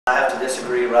I have to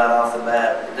disagree right off the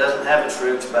bat. It doesn't have its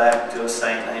roots back to a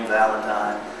saint named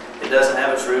Valentine. It doesn't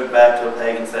have its root back to a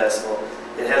pagan festival.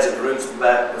 It has its roots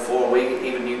back before we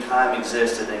even knew time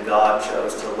existed and God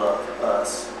chose to love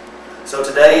us. So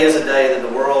today is a day that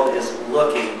the world is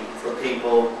looking for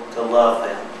people to love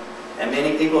them. And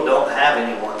many people don't have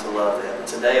anyone to love them.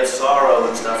 It's a day of sorrow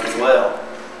and stuff as well.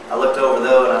 I looked over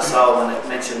though and I saw when it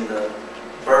mentioned the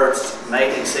birds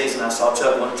mating season, I saw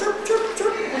Chuck going chirp, chirp,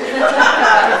 chirp.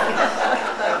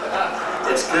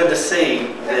 It's good to see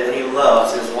that he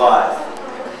loves his wife.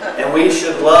 And we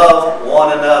should love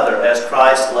one another as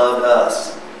Christ loved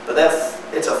us. But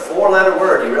it's a four-letter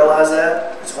word. You realize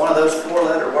that? It's one of those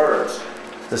four-letter words.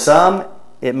 To some,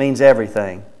 it means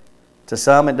everything. To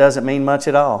some, it doesn't mean much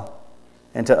at all.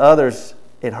 And to others,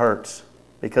 it hurts.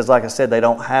 Because like I said, they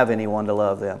don't have anyone to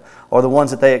love them. Or the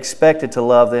ones that they expected to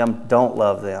love them don't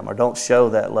love them or don't show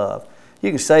that love. You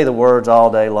can say the words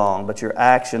all day long, but your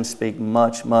actions speak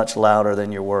much, much louder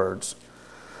than your words.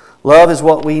 Love is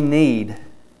what we need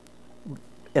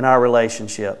in our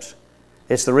relationships.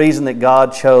 It's the reason that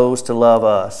God chose to love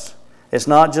us. It's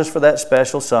not just for that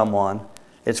special someone.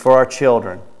 It's for our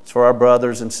children. It's for our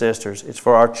brothers and sisters. It's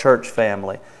for our church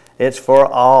family. It's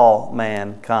for all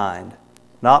mankind.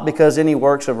 Not because any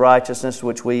works of righteousness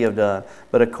which we have done,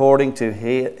 but according to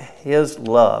His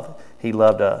love, He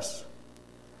loved us.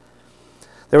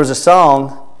 There was a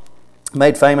song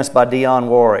made famous by Dionne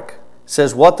Warwick. It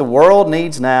says, "What the world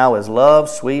needs now is love,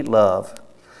 sweet love.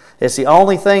 It's the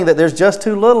only thing that there's just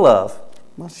too little of."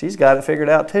 Well, she's got it figured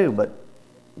out too, but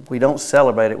we don't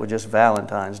celebrate it with just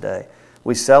Valentine's Day.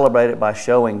 We celebrate it by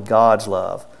showing God's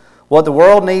love. What the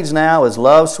world needs now is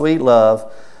love, sweet love.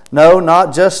 No,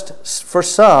 not just for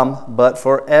some, but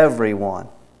for everyone.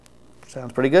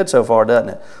 Sounds pretty good so far, doesn't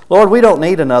it? Lord, we don't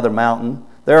need another mountain.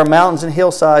 There are mountains and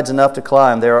hillsides enough to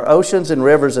climb. There are oceans and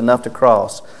rivers enough to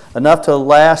cross, enough to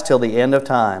last till the end of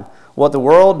time. What the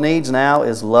world needs now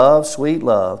is love, sweet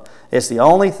love. It's the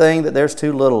only thing that there's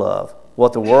too little of.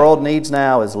 What the world needs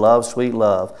now is love, sweet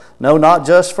love. No, not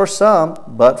just for some,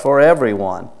 but for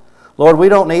everyone. Lord, we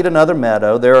don't need another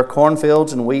meadow. There are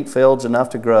cornfields and wheat fields enough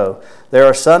to grow. There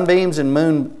are sunbeams and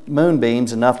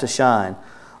moonbeams enough to shine.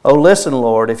 Oh, listen,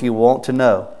 Lord, if you want to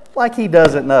know. Like He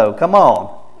doesn't know. Come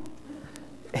on.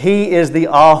 He is the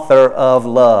author of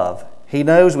love. He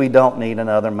knows we don't need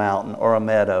another mountain or a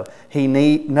meadow. He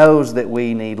knows that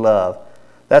we need love.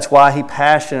 That's why He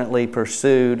passionately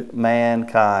pursued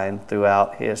mankind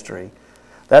throughout history.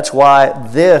 That's why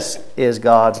this is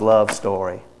God's love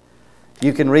story.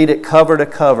 You can read it cover to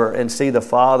cover and see the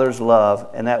Father's love,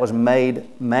 and that was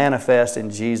made manifest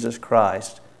in Jesus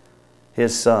Christ,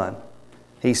 His Son.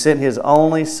 He sent His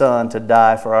only Son to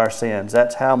die for our sins.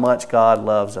 That's how much God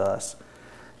loves us.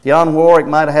 Dionne Warwick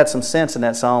might have had some sense in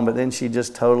that song, but then she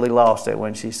just totally lost it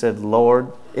when she said,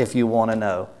 Lord, if you want to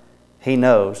know. He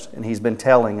knows, and He's been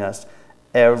telling us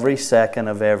every second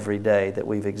of every day that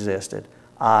we've existed.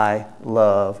 I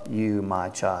love you, my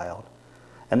child.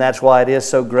 And that's why it is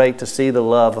so great to see the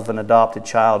love of an adopted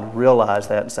child, realize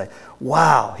that and say,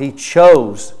 wow, He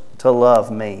chose to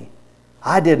love me.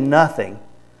 I did nothing,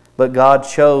 but God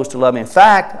chose to love me. In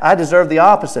fact, I deserve the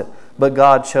opposite, but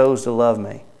God chose to love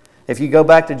me. If you go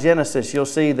back to Genesis, you'll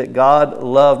see that God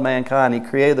loved mankind. He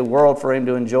created the world for Him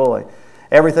to enjoy.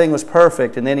 Everything was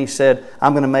perfect, and then He said,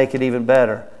 I'm going to make it even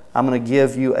better. I'm going to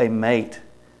give you a mate.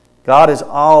 God is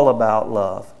all about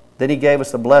love. Then He gave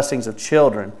us the blessings of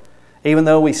children. Even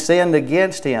though we sinned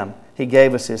against Him, He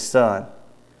gave us His Son.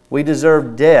 We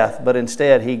deserved death, but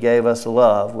instead He gave us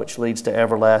love, which leads to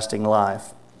everlasting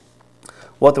life.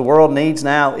 What the world needs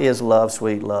now is love,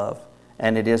 sweet love,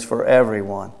 and it is for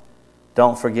everyone.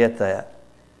 Don't forget that.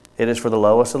 It is for the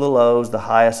lowest of the lows, the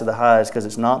highest of the highs, because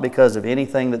it's not because of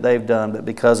anything that they've done, but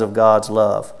because of God's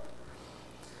love.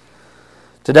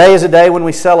 Today is a day when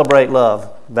we celebrate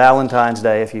love. Valentine's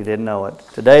Day, if you didn't know it.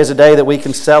 Today is a day that we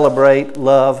can celebrate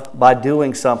love by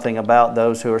doing something about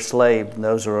those who are slaved and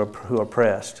those who are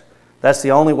oppressed. That's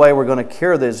the only way we're going to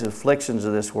cure these afflictions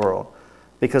of this world.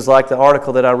 Because like the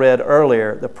article that I read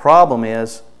earlier, the problem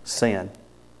is sin.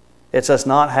 It's us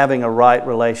not having a right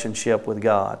relationship with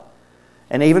God.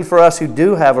 And even for us who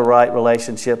do have a right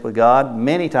relationship with God,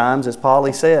 many times, as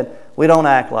Paulie said, we don't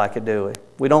act like it, do we?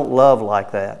 We don't love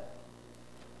like that.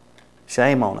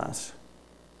 Shame on us.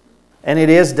 And it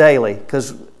is daily,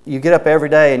 because you get up every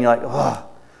day and you're like, oh,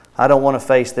 I don't want to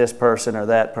face this person or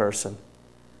that person.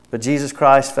 But Jesus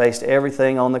Christ faced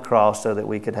everything on the cross so that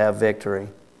we could have victory.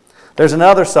 There's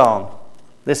another song.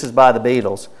 This is by the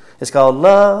Beatles. It's called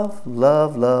Love,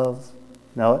 Love, Love.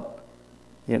 Know it?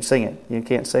 You can sing it. You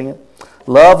can't sing it?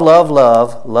 Love, love,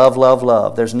 love, love, love,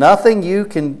 love. There's nothing you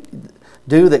can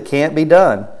do that can't be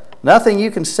done. Nothing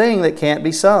you can sing that can't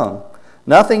be sung.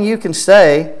 Nothing you can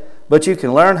say, but you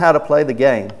can learn how to play the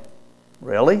game.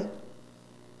 Really?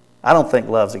 I don't think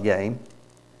love's a game.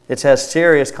 It has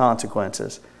serious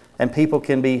consequences, and people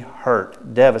can be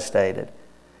hurt, devastated.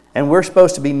 And we're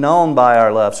supposed to be known by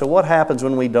our love. So what happens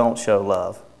when we don't show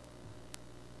love?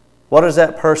 What is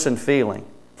that person feeling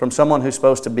from someone who's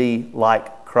supposed to be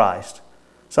like Christ?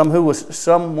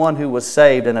 Someone who was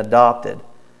saved and adopted,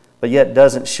 but yet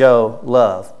doesn't show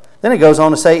love. Then it goes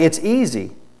on to say it's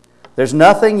easy. There's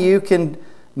nothing you can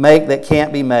make that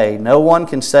can't be made. No one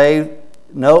can save.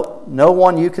 No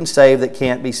one you can save that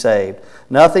can't be saved.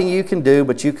 Nothing you can do,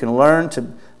 but you can learn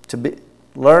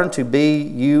to be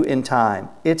you in time.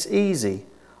 It's easy.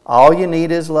 All you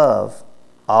need is love.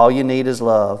 All you need is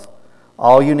love.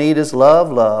 All you need is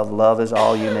love, love. Love is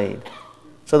all you need.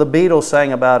 So the Beatles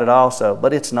sang about it also,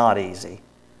 but it's not easy.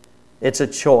 It's a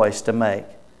choice to make.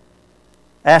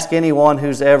 Ask anyone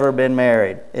who's ever been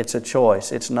married. It's a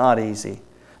choice. It's not easy.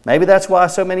 Maybe that's why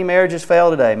so many marriages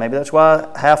fail today. Maybe that's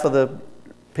why half of the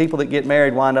people that get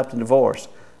married wind up in divorce.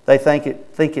 They think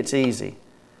it's easy.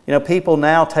 You know, people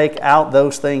now take out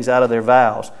those things out of their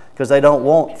vows because they don't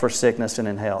want for sickness and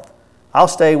in health. I'll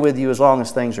stay with you as long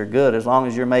as things are good, as long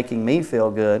as you're making me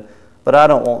feel good, but I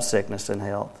don't want sickness and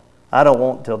health. I don't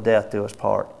want till death do us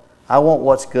part. I want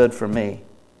what's good for me.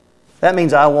 That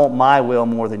means I want my will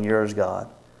more than yours, God.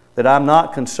 That I'm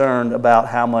not concerned about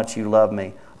how much you love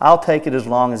me. I'll take it as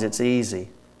long as it's easy.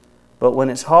 But when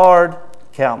it's hard,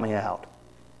 count me out.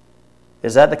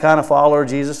 Is that the kind of follower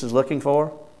Jesus is looking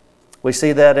for? We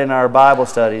see that in our Bible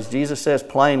studies. Jesus says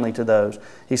plainly to those,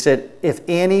 He said, if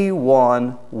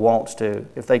anyone wants to,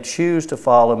 if they choose to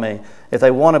follow me, if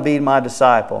they want to be my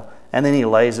disciple, and then He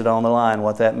lays it on the line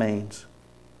what that means.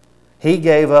 He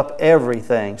gave up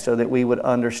everything so that we would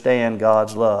understand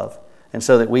God's love and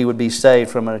so that we would be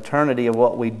saved from an eternity of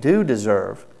what we do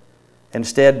deserve,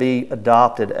 instead be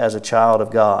adopted as a child of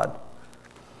God.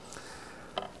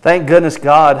 Thank goodness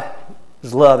God's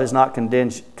love is not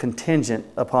contingent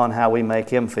upon how we make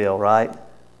Him feel, right?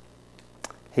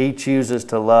 He chooses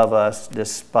to love us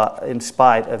in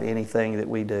spite of anything that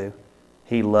we do.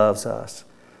 He loves us.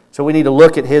 So we need to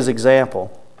look at His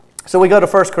example. So we go to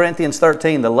 1 Corinthians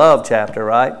 13, the love chapter,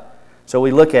 right? So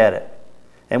we look at it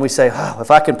and we say, oh,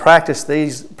 if I can practice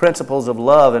these principles of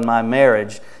love in my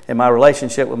marriage, in my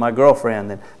relationship with my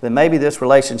girlfriend, then maybe this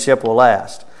relationship will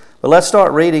last. But let's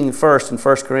start reading first in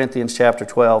 1 Corinthians chapter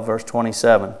 12, verse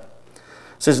 27. It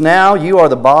says, now you are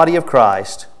the body of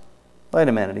Christ. Wait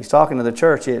a minute, he's talking to the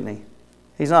church, isn't he?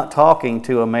 He's not talking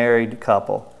to a married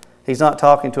couple. He's not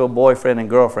talking to a boyfriend and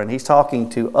girlfriend. He's talking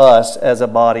to us as a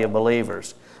body of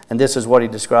believers. And this is what he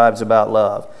describes about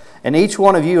love. And each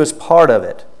one of you is part of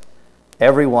it.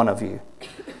 Every one of you.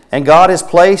 And God has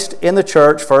placed in the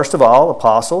church, first of all,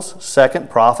 apostles, second,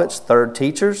 prophets, third,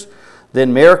 teachers,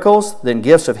 then miracles, then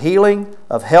gifts of healing,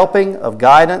 of helping, of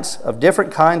guidance, of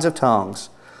different kinds of tongues.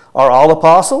 Are all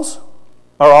apostles?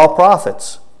 Are all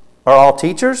prophets? Are all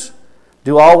teachers?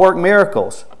 Do all work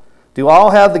miracles? Do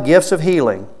all have the gifts of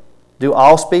healing? Do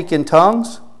all speak in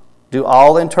tongues? Do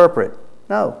all interpret?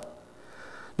 No.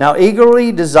 Now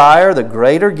eagerly desire the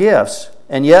greater gifts,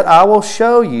 and yet I will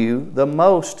show you the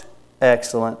most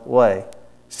excellent way.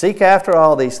 Seek after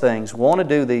all these things. Want to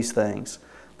do these things.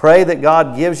 Pray that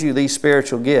God gives you these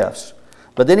spiritual gifts.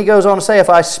 But then he goes on to say, if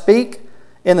I speak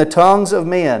in the tongues of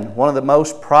men, one of the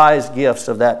most prized gifts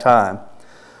of that time,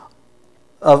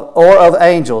 or of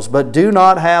angels, but do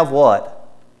not have what?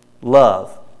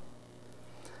 Love.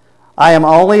 I am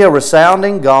only a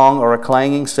resounding gong or a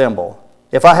clanging cymbal.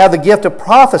 If I have the gift of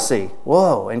prophecy,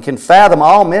 whoa, and can fathom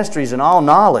all mysteries and all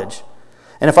knowledge,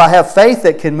 and if I have faith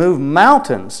that can move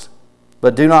mountains,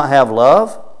 but do not have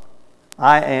love,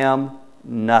 I am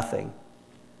nothing.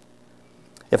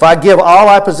 If I give all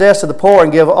I possess to the poor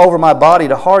and give over my body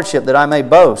to hardship that I may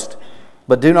boast,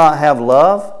 but do not have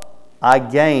love, I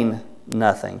gain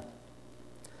nothing.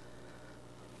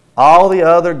 All the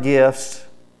other gifts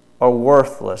are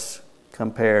worthless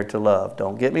compared to love.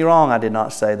 Don't get me wrong, I did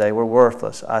not say they were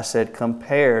worthless. I said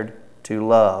compared to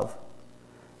love.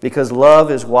 Because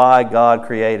love is why God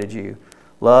created you.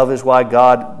 Love is why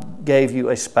God gave you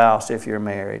a spouse if you're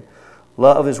married.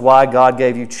 Love is why God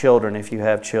gave you children if you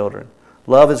have children.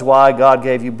 Love is why God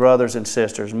gave you brothers and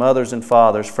sisters, mothers and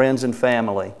fathers, friends and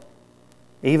family,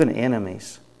 even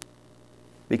enemies.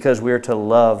 Because we're to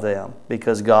love them,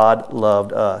 because God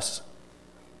loved us.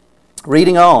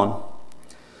 Reading on.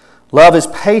 Love is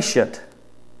patient.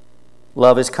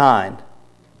 Love is kind.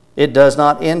 It does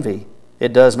not envy.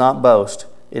 It does not boast.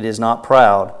 It is not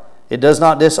proud. It does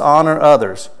not dishonor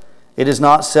others. It is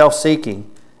not self-seeking.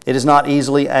 It is not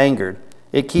easily angered.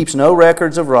 It keeps no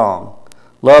records of wrong.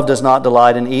 Love does not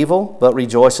delight in evil, but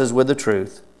rejoices with the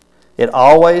truth. It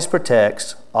always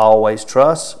protects, always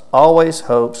trusts, always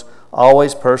hopes,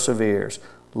 always perseveres.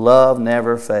 Love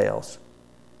never fails.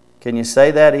 Can you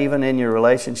say that even in your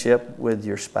relationship with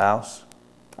your spouse?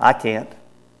 I can't.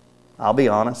 I'll be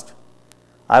honest.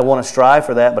 I want to strive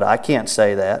for that, but I can't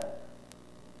say that.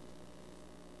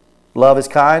 Love is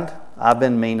kind. I've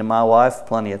been mean to my wife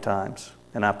plenty of times,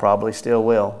 and I probably still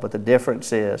will. But the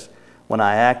difference is, when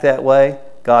I act that way,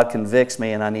 God convicts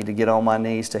me, and I need to get on my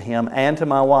knees to Him and to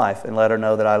my wife and let her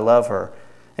know that I love her.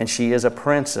 And she is a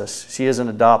princess. She is an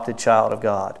adopted child of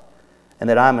God. And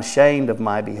that I'm ashamed of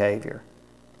my behavior.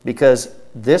 Because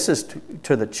this is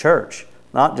to the church,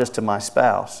 not just to my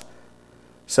spouse.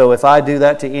 So if I do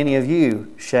that to any of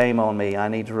you, shame on me. I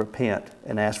need to repent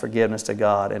and ask forgiveness to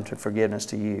God and forgiveness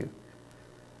to you.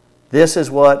 This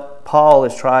is what Paul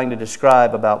is trying to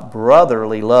describe about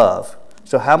brotherly love.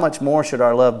 So how much more should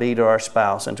our love be to our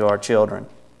spouse and to our children?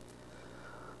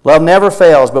 Love never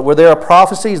fails, but where there are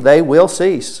prophecies, they will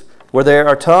cease. Where there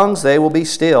are tongues, they will be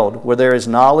stilled. Where there is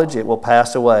knowledge, it will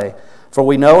pass away. For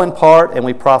we know in part and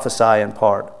we prophesy in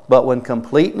part. But when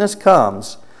completeness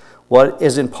comes, what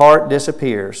is in part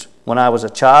disappears. When I was a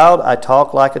child, I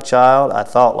talked like a child, I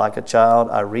thought like a child,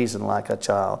 I reasoned like a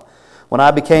child. When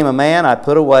I became a man, I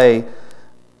put the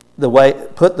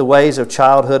ways of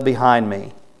childhood behind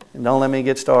me. And don't let me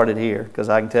get started here, because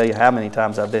I can tell you how many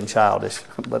times I've been childish,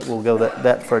 but we'll go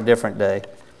that for a different day.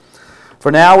 For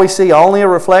now we see only a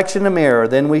reflection in a mirror,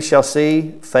 then we shall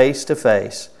see face to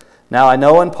face. Now I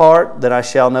know in part, then I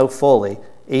shall know fully,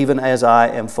 even as I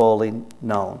am fully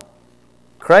known.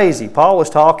 Crazy. Paul was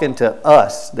talking to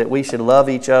us that we should love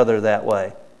each other that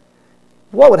way.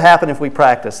 What would happen if we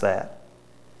practiced that?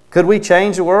 Could we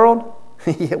change the world?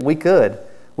 Yeah, we could.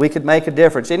 We could make a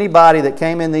difference. Anybody that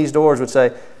came in these doors would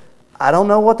say, I don't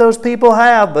know what those people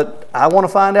have, but I want to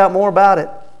find out more about it.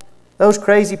 Those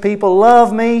crazy people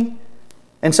love me.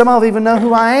 And some of them even know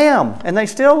who I am, and they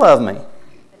still love me.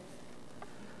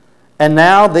 And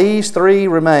now these three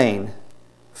remain: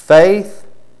 faith,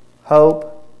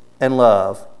 hope, and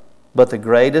love. But the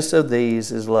greatest of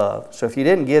these is love. So if you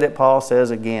didn't get it, Paul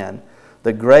says again,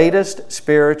 the greatest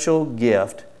spiritual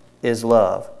gift is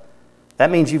love. That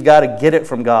means you've got to get it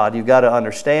from God. You've got to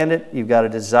understand it. You've got to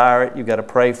desire it. You've got to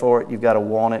pray for it. You've got to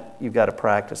want it. You've got to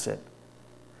practice it.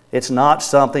 It's not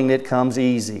something that comes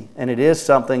easy, and it is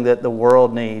something that the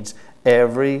world needs,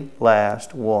 every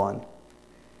last one.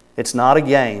 It's not a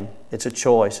game, it's a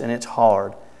choice, and it's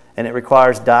hard. And it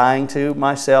requires dying to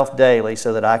myself daily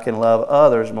so that I can love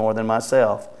others more than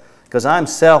myself. Because I'm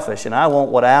selfish and I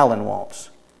want what Alan wants.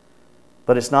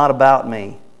 But it's not about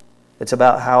me. It's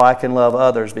about how I can love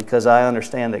others because I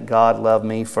understand that God loved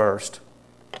me first.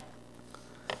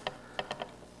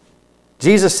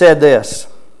 Jesus said this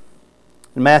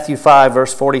in Matthew 5,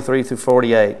 verse 43 through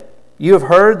 48. You have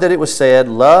heard that it was said,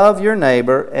 love your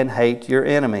neighbor and hate your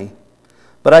enemy.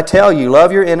 But I tell you,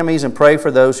 love your enemies and pray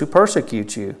for those who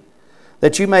persecute you,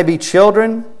 that you may be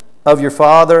children of your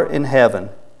Father in heaven.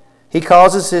 He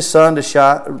causes His sun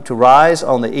to rise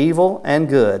on the evil and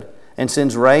good, and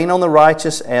sends rain on the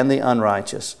righteous and the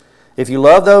unrighteous. If you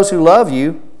love those who love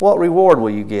you, what reward will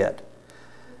you get?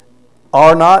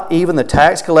 Are not even the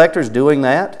tax collectors doing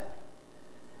that?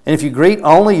 And if you greet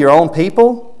only your own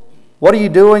people, what are you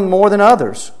doing more than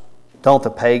others? Don't the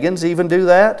pagans even do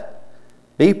that?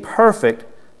 Be perfect,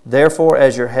 therefore,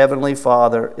 as your heavenly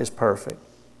Father is perfect.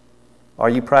 Are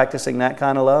you practicing that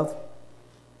kind of love?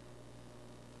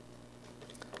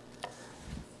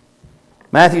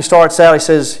 Matthew starts out, he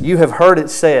says, you have heard it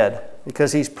said,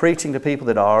 because he's preaching to people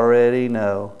that already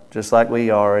know, just like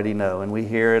we already know, and we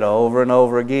hear it over and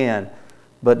over again.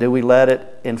 But do we let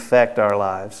it infect our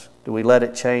lives? Do we let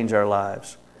it change our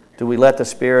lives? Do we let the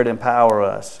Spirit empower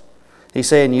us? He's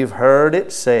saying, you've heard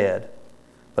it said,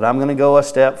 but I'm going to go a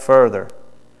step further.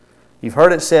 You've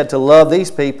heard it said to love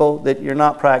these people that you're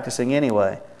not practicing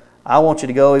anyway. I want you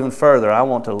to go even further. I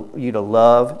want you to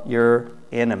love your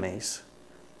enemies.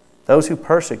 Those who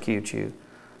persecute you.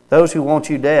 Those who want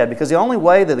you dead. Because the only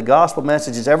way that the gospel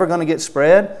message is ever going to get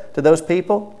spread to those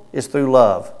people is through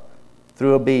love,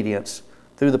 through obedience,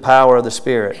 through the power of the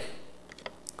Spirit.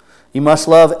 You must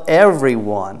love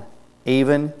everyone,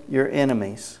 even your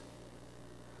enemies.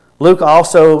 Luke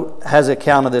also has an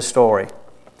account of this story.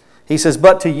 He says,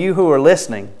 but to you who are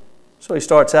listening. So he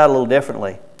starts out a little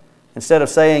differently. Instead of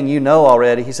saying you know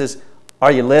already, he says,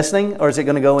 are you listening, or is it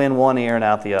going to go in one ear and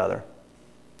out the other?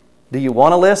 Do you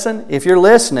want to listen? If you're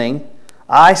listening,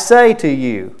 I say to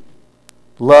you,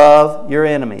 love your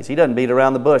enemies. He doesn't beat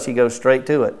around the bush. He goes straight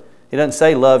to it. He doesn't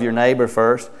say love your neighbor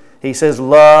first. He says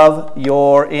love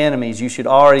your enemies. You should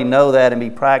already know that and be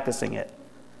practicing it.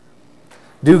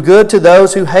 Do good to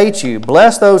those who hate you.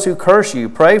 Bless those who curse you.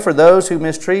 Pray for those who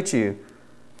mistreat you.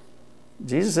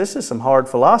 Jesus, this is some hard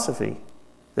philosophy.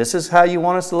 This is how you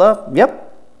want us to love?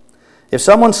 Yep. If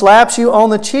someone slaps you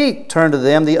on the cheek, turn to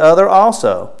them the other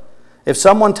also. If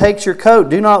someone takes your coat,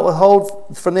 do not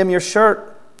withhold from them your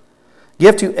shirt.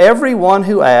 Give to everyone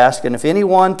who asks, and if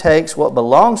anyone takes what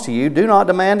belongs to you, do not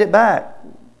demand it back.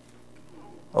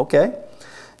 Okay.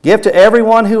 Give to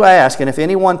everyone who asks, and if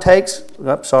anyone takes...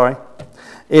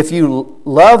 If you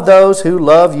love those who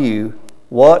love you,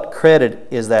 what credit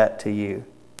is that to you?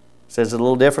 It says it a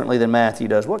little differently than Matthew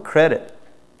does. What credit?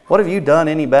 What have you done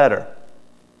any better?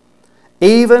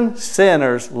 Even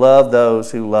sinners love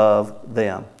those who love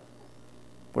them.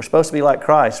 We're supposed to be like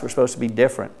Christ. We're supposed to be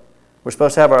different. We're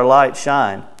supposed to have our light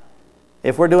shine.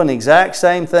 If we're doing the exact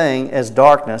same thing as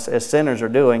darkness, as sinners are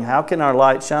doing, how can our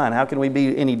light shine? How can we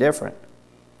be any different?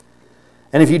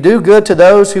 And if you do good to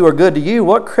those who are good to you,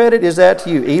 what credit is that to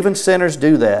you? Even sinners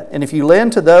do that. And if you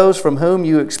lend to those from whom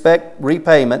you expect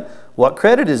repayment, what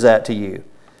credit is that to you?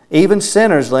 Even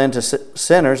sinners lend to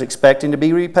sinners expecting to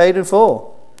be repaid in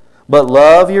full. But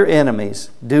love your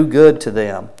enemies. Do good to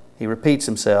them. He repeats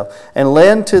himself. And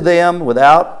lend to them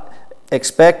without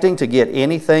expecting to get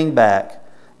anything back.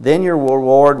 Then your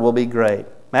reward will be great.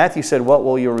 Matthew said, what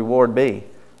will your reward be?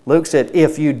 Luke said,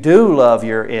 if you do love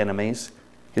your enemies,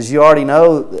 because you already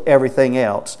know everything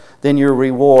else, then your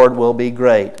reward will be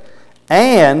great.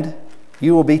 And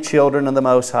you will be children of the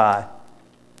Most High.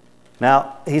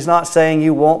 Now, he's not saying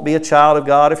you won't be a child of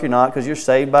God if you're not, because you're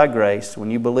saved by grace.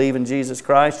 When you believe in Jesus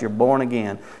Christ, you're born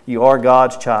again. You are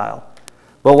God's child.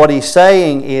 But what he's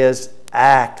saying is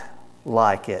act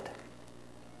like it.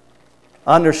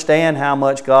 Understand how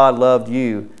much God loved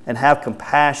you and have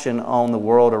compassion on the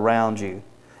world around you,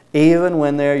 even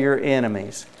when they're your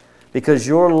enemies, because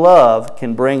your love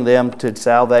can bring them to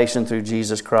salvation through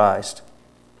Jesus Christ.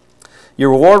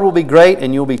 Your reward will be great,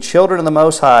 and you'll be children of the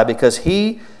Most High, because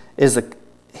He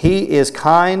is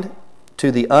kind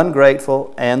to the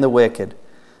ungrateful and the wicked.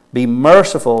 Be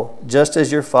merciful just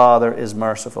as your Father is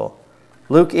merciful.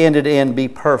 Luke ended in be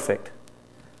perfect.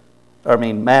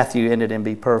 Matthew ended in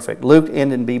be perfect. Luke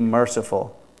ended in be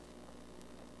merciful.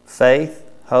 Faith,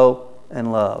 hope,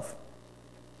 and love.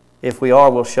 If we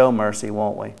are, we'll show mercy,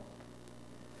 won't we?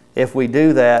 If we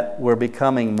do that, we're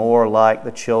becoming more like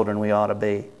the children we ought to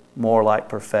be. More like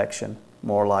perfection.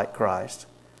 More like Christ.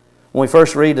 When we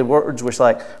first read the words, we're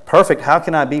like, perfect, how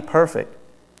can I be perfect?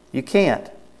 You can't.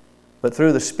 But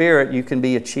through the Spirit, you can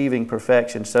be achieving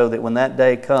perfection so that when that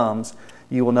day comes,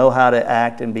 you will know how to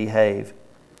act and behave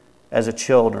as a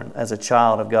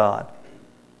child of God.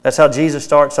 That's how Jesus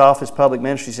starts off his public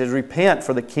ministry. He says, repent,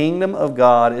 for the kingdom of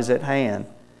God is at hand.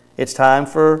 It's time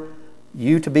for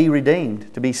you to be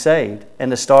redeemed, to be saved, and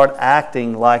to start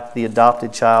acting like the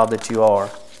adopted child that you are.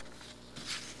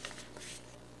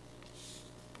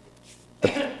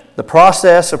 The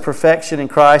process of perfection in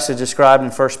Christ is described in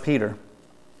 1 Peter.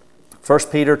 1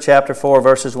 Peter chapter 4,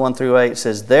 verses 1 through 8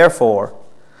 says, therefore,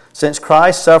 since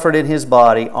Christ suffered in His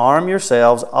body, arm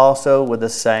yourselves also with the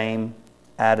same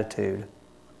attitude.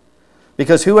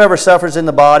 Because whoever suffers in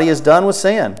the body is done with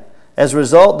sin. As a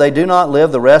result, they do not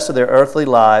live the rest of their earthly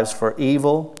lives for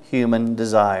evil human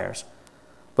desires,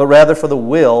 but rather for the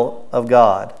will of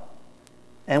God.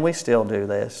 And we still do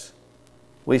this.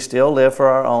 We still live for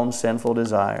our own sinful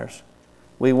desires.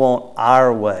 We want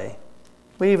our way.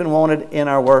 We even want it in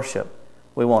our worship.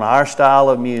 We want our style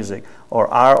of music, or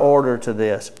our order to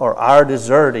this, or our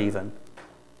dessert even.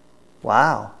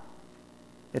 Wow.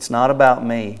 It's not about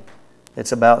me.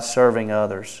 It's about serving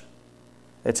others.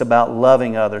 It's about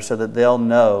loving others so that they'll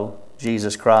know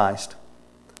Jesus Christ.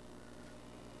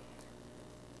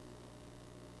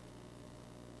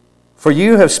 For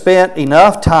you have spent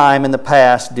enough time in the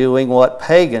past doing what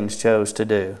pagans chose to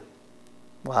do.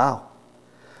 Wow.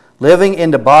 Living in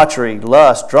debauchery,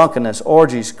 lust, drunkenness,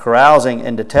 orgies, carousing,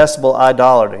 and detestable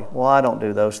idolatry. Well, I don't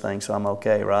do those things, so I'm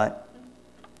okay, right?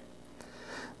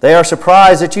 They are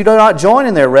surprised that you do not join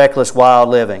in their reckless, wild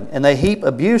living, and they heap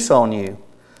abuse on you.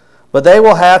 But they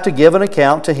will have to give an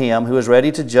account to Him who is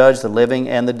ready to judge the living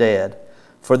and the dead.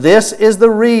 For this is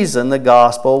the reason the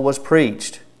gospel was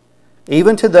preached,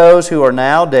 even to those who are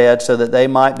now dead, so that they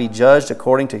might be judged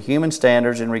according to human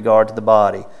standards in regard to the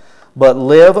body, but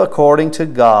live according to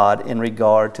God in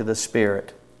regard to the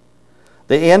Spirit.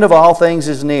 The end of all things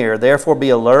is near. Therefore be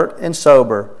alert and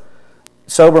sober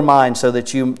mind, so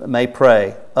that you may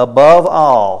pray. Above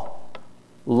all,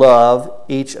 love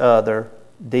each other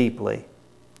deeply.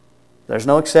 There's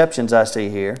no exceptions I see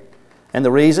here. And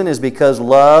the reason is because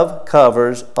love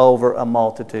covers over a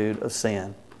multitude of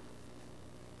sin.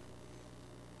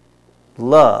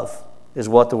 Love is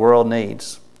what the world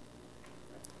needs.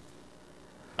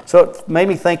 So it made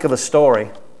me think of a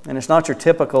story. And it's not your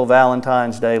typical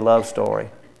Valentine's Day love story.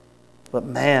 But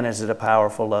man, is it a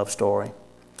powerful love story.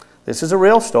 This is a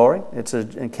real story. It's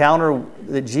an encounter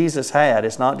that Jesus had.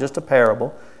 It's not just a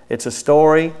parable. It's a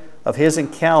story of His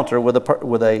encounter with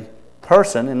a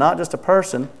person, and not just a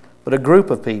person, but a group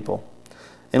of people.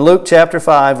 In Luke chapter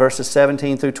 5, verses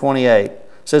 17 through 28, it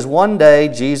says, "One day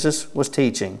Jesus was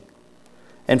teaching,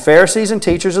 and Pharisees and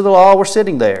teachers of the law were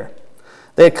sitting there.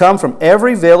 They had come from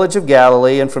every village of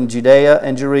Galilee and from Judea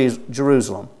and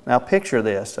Jerusalem." Now picture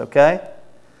this, okay?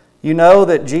 You know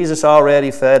that Jesus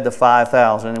already fed the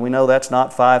 5,000, and we know that's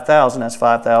not 5,000, that's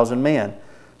 5,000 men.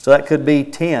 So that could be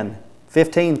 10,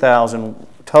 15,000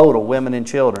 total, women and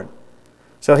children.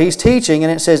 So He's teaching,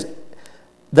 and it says,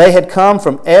 they had come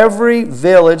from every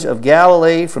village of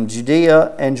Galilee, from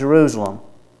Judea and Jerusalem.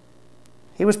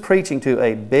 He was preaching to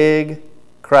a big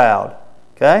crowd,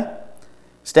 okay?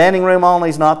 Standing room only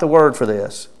is not the word for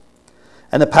this.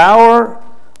 "And the power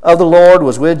of the Lord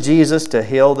was with Jesus to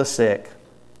heal the sick.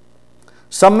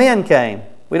 Some men came."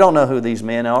 We don't know who these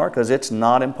men are because it's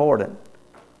not important.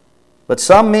 But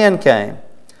some men came,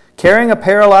 carrying a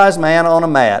paralyzed man on a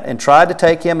mat, and tried to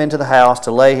take him into the house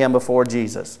to lay him before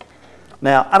Jesus.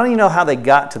 Now, I don't even know how they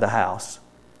got to the house,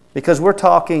 because we're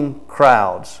talking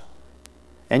crowds.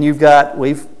 And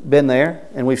we've been there,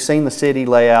 and we've seen the city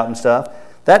layout and stuff.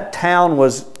 That town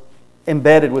was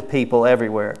embedded with people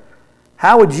everywhere.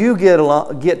 How would you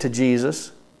get to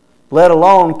Jesus, let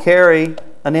alone carry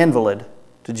an invalid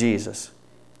to Jesus?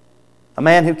 A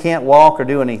man who can't walk or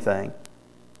do anything.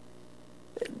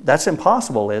 That's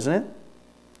impossible, isn't it?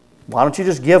 Why don't you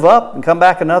just give up and come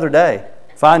back another day?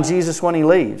 Find Jesus when He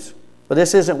leaves. But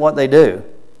this isn't what they do.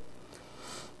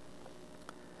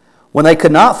 When they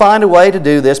could not find a way to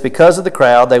do this because of the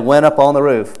crowd, they went up on the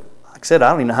roof. Like I said,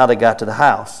 I don't even know how they got to the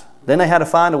house. Then they had to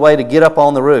find a way to get up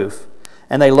on the roof.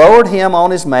 And they lowered Him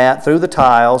on His mat through the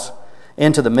tiles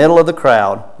into the middle of the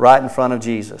crowd, right in front of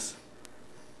Jesus.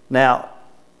 Now,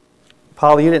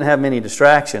 Paul, you didn't have many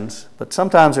distractions, but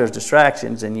sometimes there's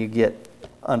distractions and you get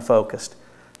unfocused.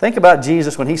 Think about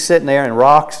Jesus when He's sitting there and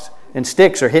rocks and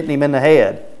sticks are hitting Him in the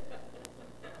head.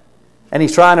 And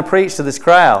He's trying to preach to this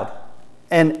crowd.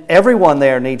 And everyone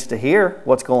there needs to hear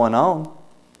what's going on.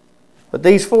 But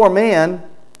these four men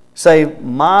say,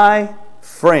 "My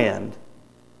friend,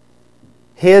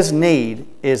 his need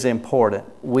is important.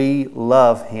 We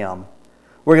love him.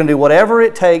 We're going to do whatever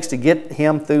it takes to get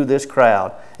him through this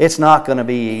crowd. It's not going to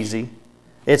be easy.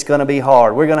 It's going to be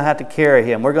hard. We're going to have to carry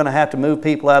him. We're going to have to move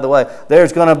people out of the way.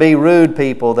 There's going to be rude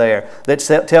people there that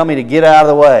tell me to get out of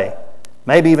the way.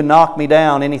 Maybe even knock me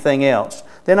down, anything else.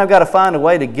 Then I've got to find a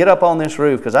way to get up on this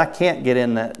roof because I can't get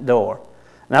in that door.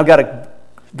 And I've got to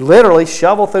literally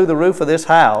shovel through the roof of this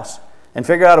house and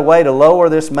figure out a way to lower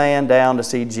this man down to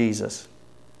see Jesus."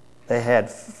 They had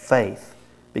faith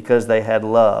because they had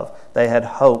love. They had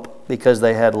hope because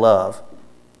they had love.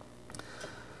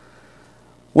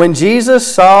 When Jesus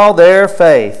saw their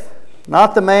faith,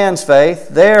 not the man's faith,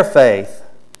 their faith,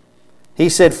 He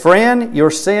said, "Friend,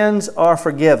 your sins are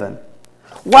forgiven."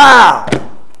 Wow!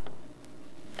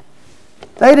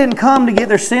 They didn't come to get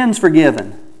their sins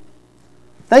forgiven.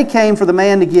 They came for the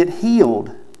man to get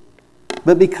healed.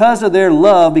 But because of their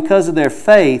love, because of their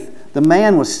faith, the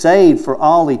man was saved for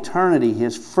all eternity.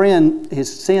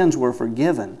 His sins were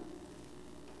forgiven.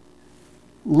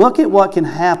 Look at what can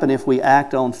happen if we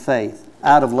act on faith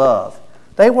out of love.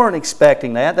 They weren't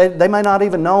expecting that. They may not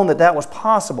even known that that was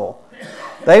possible.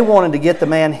 They wanted to get the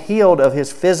man healed of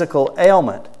his physical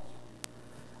ailment.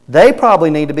 They probably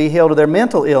need to be healed of their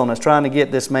mental illness trying to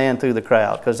get this man through the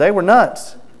crowd because they were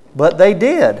nuts. But they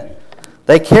did.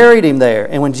 They carried him there.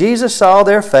 And when Jesus saw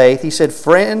their faith, He said,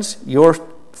 "Friend,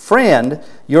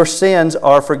 your sins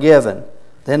are forgiven."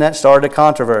 Then that started a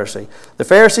controversy. The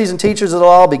Pharisees and teachers of the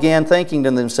law began thinking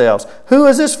to themselves, "Who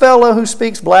is this fellow who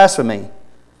speaks blasphemy?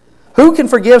 Who can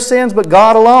forgive sins but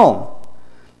God alone?"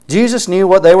 Jesus knew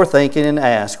what they were thinking and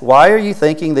asked, "Why are you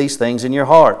thinking these things in your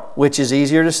heart? Which is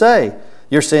easier to say,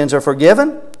 'Your sins are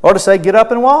forgiven,' or to say, 'Get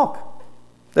up and walk'?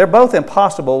 They're both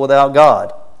impossible without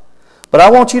God. But I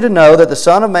want you to know that the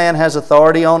Son of Man has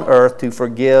authority on earth to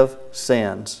forgive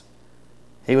sins."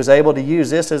 He was able to use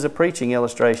this as a preaching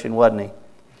illustration, wasn't He?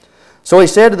 So He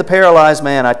said to the paralyzed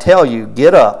man, "I tell you,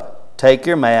 get up, take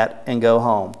your mat, and go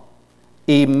home."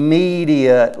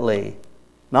 Immediately,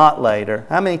 not later.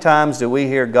 How many times do we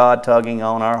hear God tugging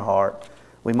on our heart?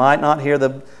 We might not hear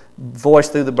the voice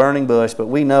through the burning bush, but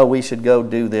we know we should go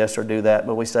do this or do that.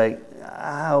 But we say,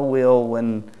 I will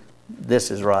when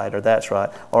this is right or that's right.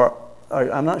 Or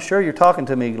I'm not sure you're talking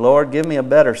to me, Lord. Give me a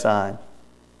better sign.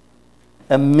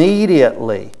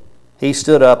 Immediately, he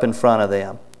stood up in front of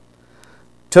them,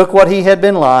 took what he had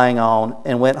been lying on,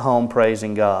 and went home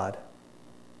praising God.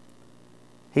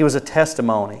 He was a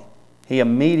testimony. He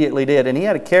immediately did. And he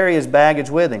had to carry his baggage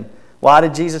with him. Why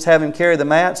did Jesus have him carry the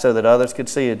mat? So that others could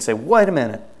see it and say, wait a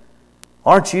minute.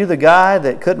 Aren't you the guy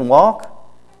that couldn't walk?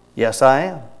 Yes, I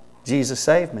am. Jesus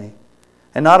saved me.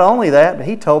 And not only that, but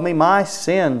he told me my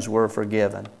sins were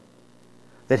forgiven.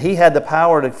 That he had the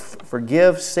power to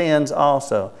forgive sins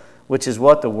also, which is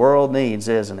what the world needs,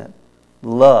 isn't it?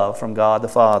 Love from God the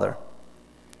Father.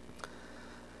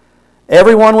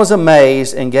 Everyone was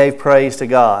amazed and gave praise to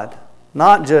God.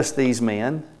 Not just these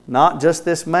men, not just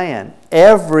this man.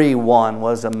 Everyone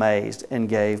was amazed and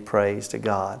gave praise to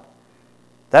God.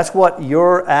 That's what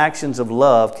your actions of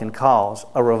love can cause,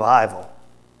 a revival.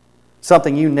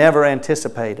 Something you never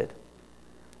anticipated.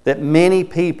 That many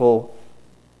people,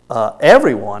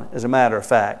 everyone, as a matter of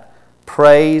fact,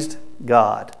 praised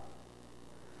God.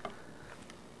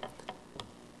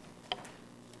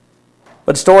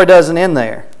 But the story doesn't end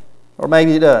there. Or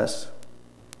maybe it does.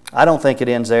 I don't think it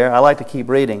ends there. I like to keep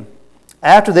reading.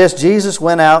 After this, Jesus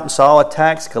went out and saw a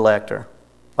tax collector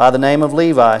by the name of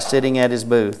Levi sitting at his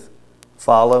booth.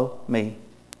 Follow me.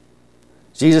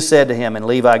 Jesus said to him, and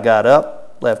Levi got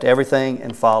up, left everything,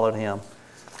 and followed him.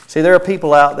 See, there are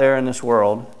people out there in this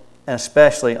world, and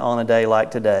especially on a day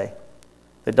like today,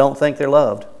 that don't think they're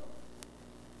loved.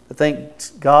 That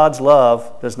think God's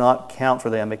love does not count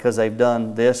for them because they've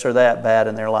done this or that bad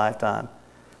in their lifetime.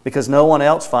 Because no one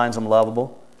else finds them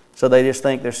lovable, so they just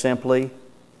think they're simply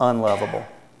unlovable.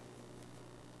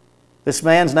 This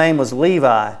man's name was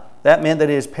Levi. That meant that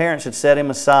his parents had set him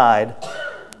aside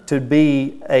to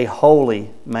be a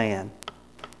holy man.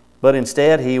 But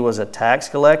instead, he was a tax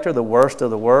collector, the worst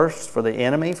of the worst for the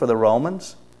enemy, for the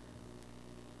Romans.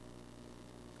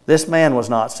 This man was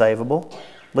not savable,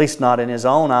 at least not in his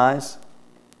own eyes.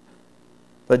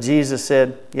 But Jesus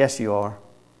said, yes, you are.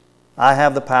 I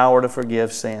have the power to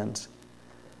forgive sins.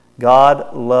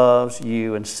 God loves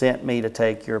you and sent me to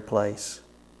take your place.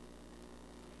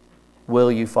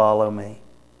 Will you follow me?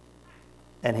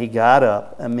 And he got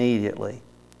up immediately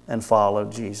and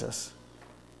followed Jesus.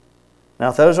 Now,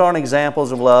 if those aren't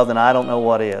examples of love, then I don't know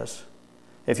what is.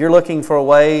 If you're looking for a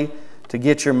way to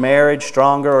get your marriage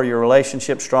stronger or your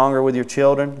relationship stronger with your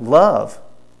children, love.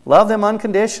 Love them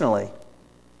unconditionally.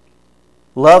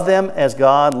 Love them as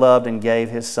God loved and gave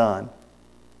His Son.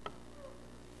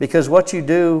 Because what you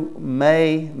do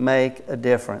may make a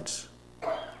difference.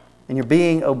 And you're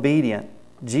being obedient.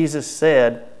 Jesus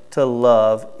said to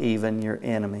love even your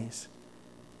enemies.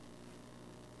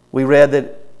 We read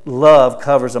that love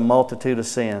covers a multitude of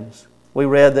sins. We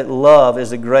read that love is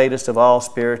the greatest of all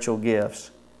spiritual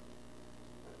gifts.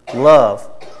 Love.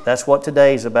 That's what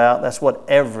today's about. That's what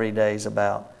every day's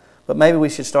about. But maybe we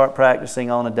should start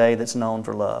practicing on a day that's known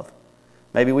for love.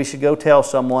 Maybe we should go tell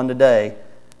someone today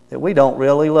that we don't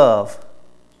really love,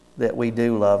 that we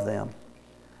do love them.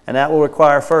 And that will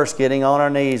require first getting on our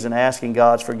knees and asking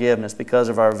God's forgiveness because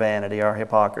of our vanity, our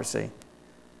hypocrisy.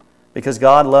 Because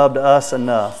God loved us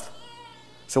enough.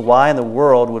 So why in the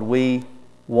world would we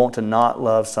want to not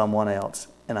love someone else?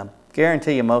 And I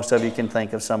guarantee you most of you can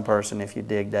think of some person if you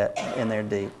dig that in there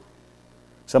deep.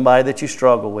 Somebody that you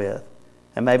struggle with.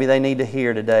 And maybe they need to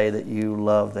hear today that you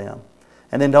love them.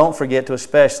 And then don't forget to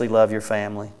especially love your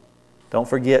family. Don't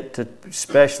forget to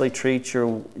especially treat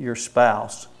your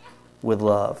spouse with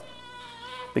love.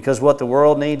 Because what the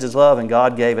world needs is love, and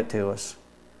God gave it to us.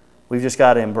 We've just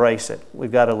got to embrace it.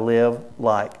 We've got to live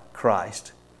like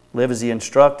Christ. Live as He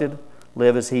instructed.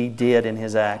 Live as He did in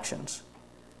His actions.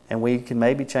 And we can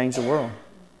maybe change the world.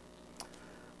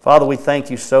 Father, we thank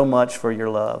You so much for Your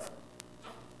love.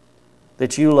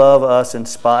 That You love us in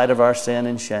spite of our sin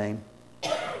and shame.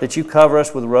 That You cover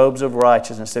us with robes of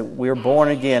righteousness. That we're born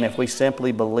again if we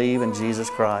simply believe in Jesus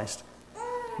Christ.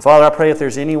 Father, I pray if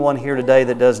there's anyone here today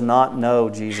that does not know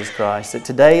Jesus Christ, that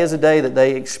today is a day that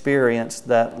they experience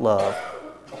that love.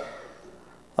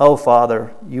 Oh,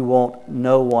 Father, You want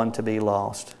no one to be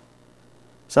lost.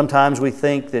 Sometimes we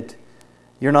think that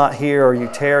You're not here or You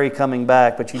tarry coming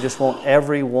back, but You just want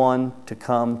everyone to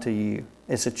come to You.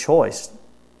 It's a choice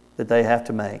that they have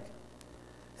to make.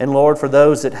 And Lord, for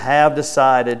those that have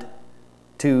decided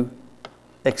to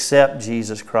accept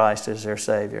Jesus Christ as their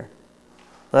Savior,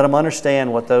 let them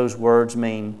understand what those words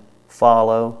mean.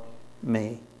 Follow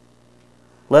me.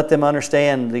 Let them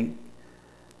understand the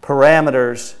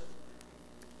parameters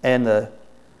and the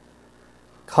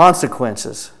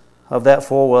consequences of that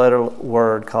four-letter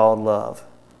word called love.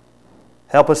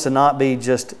 Help us to not be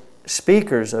just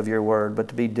speakers of your word, but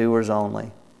to be doers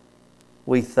only.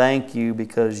 We thank you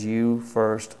because you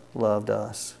first loved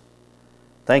us.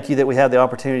 Thank you that we have the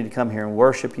opportunity to come here and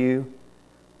worship you.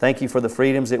 Thank you for the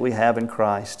freedoms that we have in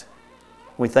Christ.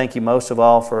 We thank you most of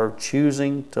all for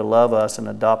choosing to love us and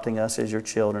adopting us as your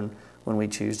children when we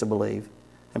choose to believe.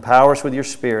 Empower us with your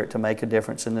Spirit to make a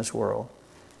difference in this world.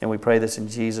 And we pray this in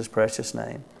Jesus' precious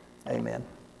name. Amen.